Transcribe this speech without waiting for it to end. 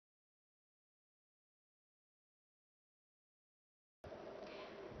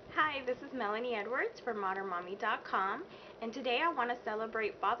Hi, this is Melanie Edwards from ModernMommy.com, and today I want to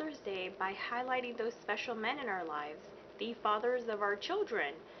celebrate Father's Day by highlighting those special men in our lives, the fathers of our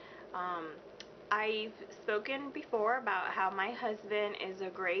children. I've spoken before about how my husband is a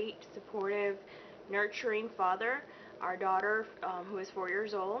great, supportive, nurturing father. Our daughter, who is 4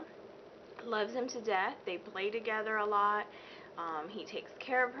 years old, loves him to death. They play together a lot. He takes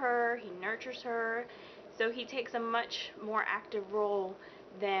care of her, he nurtures her, so he takes a much more active role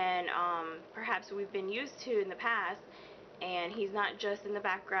than perhaps we've been used to in the past. And he's not just in the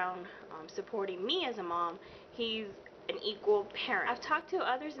background supporting me as a mom, he's an equal parent. I've talked to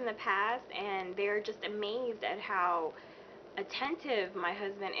others in the past and they're just amazed at how attentive my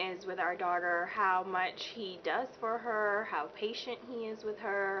husband is with our daughter, how much he does for her, how patient he is with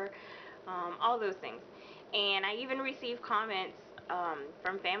her, all those things. And I even receive comments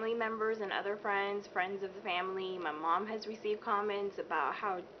from family members and other friends of the family. My mom has received comments about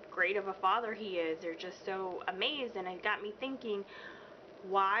how great of a father he is. They're just so amazed, and it got me thinking,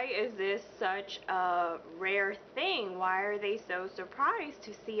 why is this such a rare thing? Why are they so surprised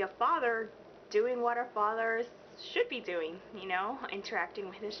to see a father doing what a father should be doing, you know, interacting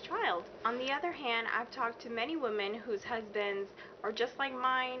with his child? On the other hand, I've talked to many women whose husbands are just like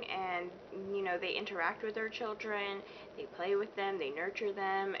mine, and you know, they interact with their children, they play with them, they nurture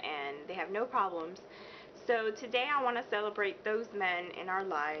them, and they have no problems. So today I want to celebrate those men in our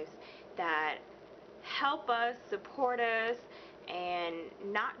lives that help us, support us, and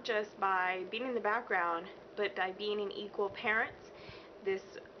not just by being in the background, but by being an equal parents. This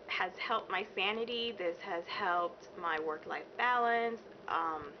has helped my sanity, this has helped my work-life balance,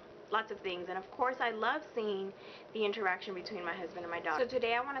 lots of things. And of course, I love seeing the interaction between my husband and my daughter. So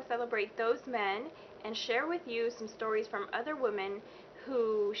today I want to celebrate those men and share with you some stories from other women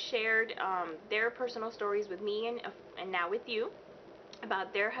who shared their personal stories with me and now with you,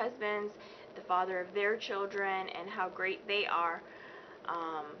 about their husbands, the father of their children, and how great they are.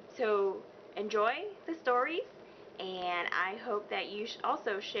 So enjoy the stories, and I hope that you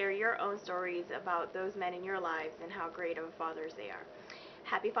also share your own stories about those men in your lives and how great of fathers they are.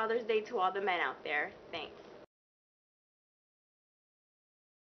 Happy Father's Day to all the men out there. Thanks.